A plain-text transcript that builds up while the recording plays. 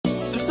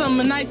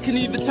summer nights can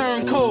even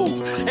turn cold.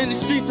 In the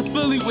streets of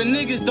Philly where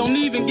niggas don't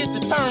even get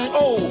to turn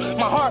old.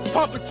 My heart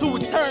pumping to a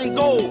turn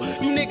gold.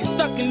 You niggas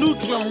stuck in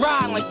neutral and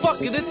riding like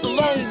fuck it, it's a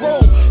long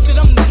road. Shit,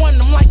 I'm the one,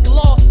 I'm like a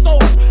lost soul.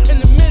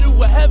 In the middle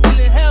of heaven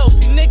and hell,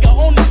 see nigga,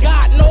 only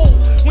God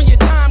knows. When your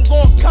time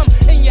gon' come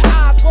and your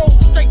eyes roll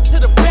straight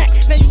to the back.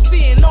 Now you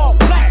seeing all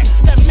black.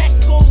 That Mac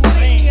goes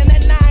lean and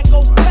that 9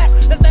 goes back.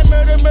 That's that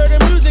murder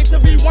music to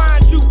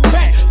rewind you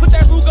back. Put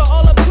that Ruger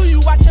all up to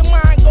you, watch your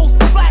mind go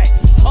splat.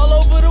 All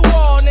over the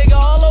wall, nigga,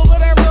 all over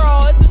that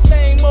raw. It's the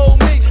same old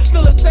me,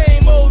 still the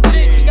same old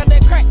G. Got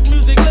that crack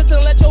music,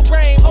 listen, let your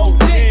brain OD.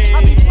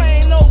 I be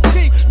playing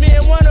OT, me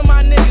and one of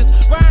my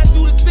niggas riding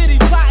through the city,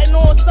 plotting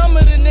on some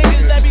of the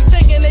niggas that be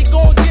thinking they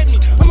gon' get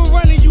me. I'ma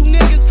run to you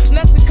niggas, and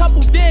that's a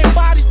couple dead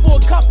bodies for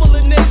a couple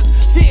of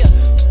niggas. Yeah,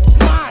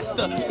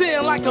 monster,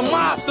 sitting like a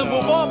monster,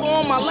 revolver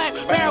on my lap,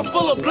 barrel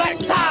full of black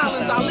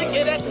tilings. I lick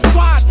it at the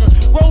squadron,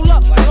 roll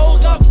up,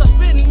 hold up,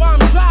 spitting while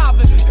I'm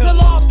driving. Fill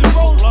off the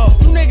roll up,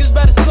 you niggas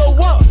better slow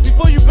up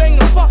before you bang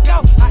the fuck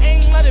out. I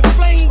ain't let it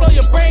flame, blow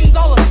your brains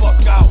all the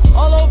fuck out.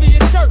 All over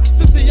your shirt,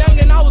 since a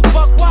youngin' I was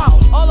buck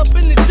wild. All up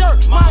in the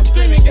dirt, mind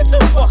screaming, get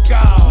the fuck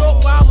out.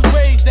 North where I was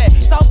raised at,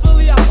 South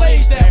Philly I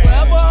played that.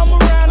 Wherever I'm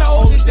around, I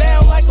hold it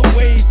down like a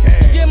wave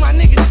tag. Yeah, my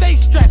niggas stay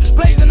strapped,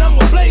 blazing,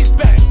 I'ma blaze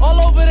back. All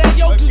over that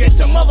yoke, you get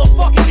your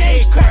motherfucking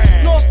A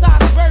crack. North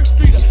side of Bird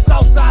Street,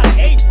 south side of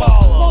 8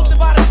 Ball. Posted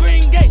by the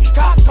Green Gate,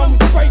 cops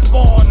coming straight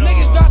for them.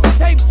 Niggas dropping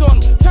tapes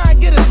on them, try and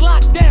get us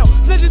locked down.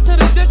 Send it to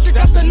the district,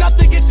 that's enough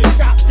to get you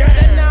chopped down.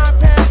 That 9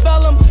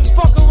 parabellum,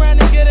 fuck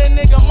around and get a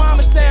nigga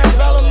mama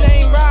cerebellum.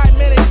 They ain't ride,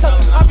 man, they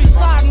tough. I be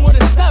sliding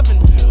with a 7,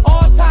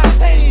 all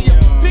titanium.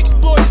 Big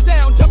boy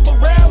sound, jump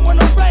around when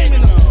I'm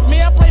flaming them.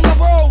 Me, I play my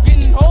role,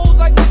 getting hoes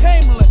like the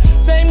Chamberlain.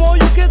 Same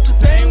one you kiss, the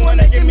same one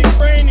that give me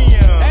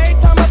cranium. Every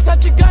time I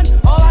touch a gun,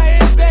 all I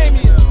hear is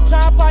Damien.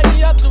 Try to pipe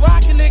me up to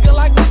rock a nigga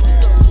like me.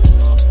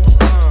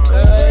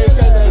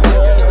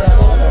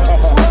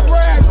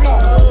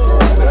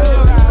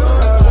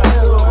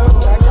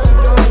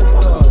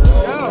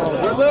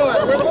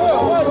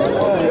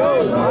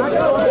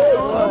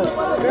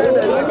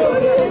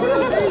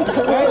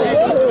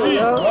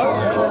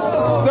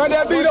 Turn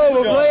that beat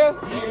over, player.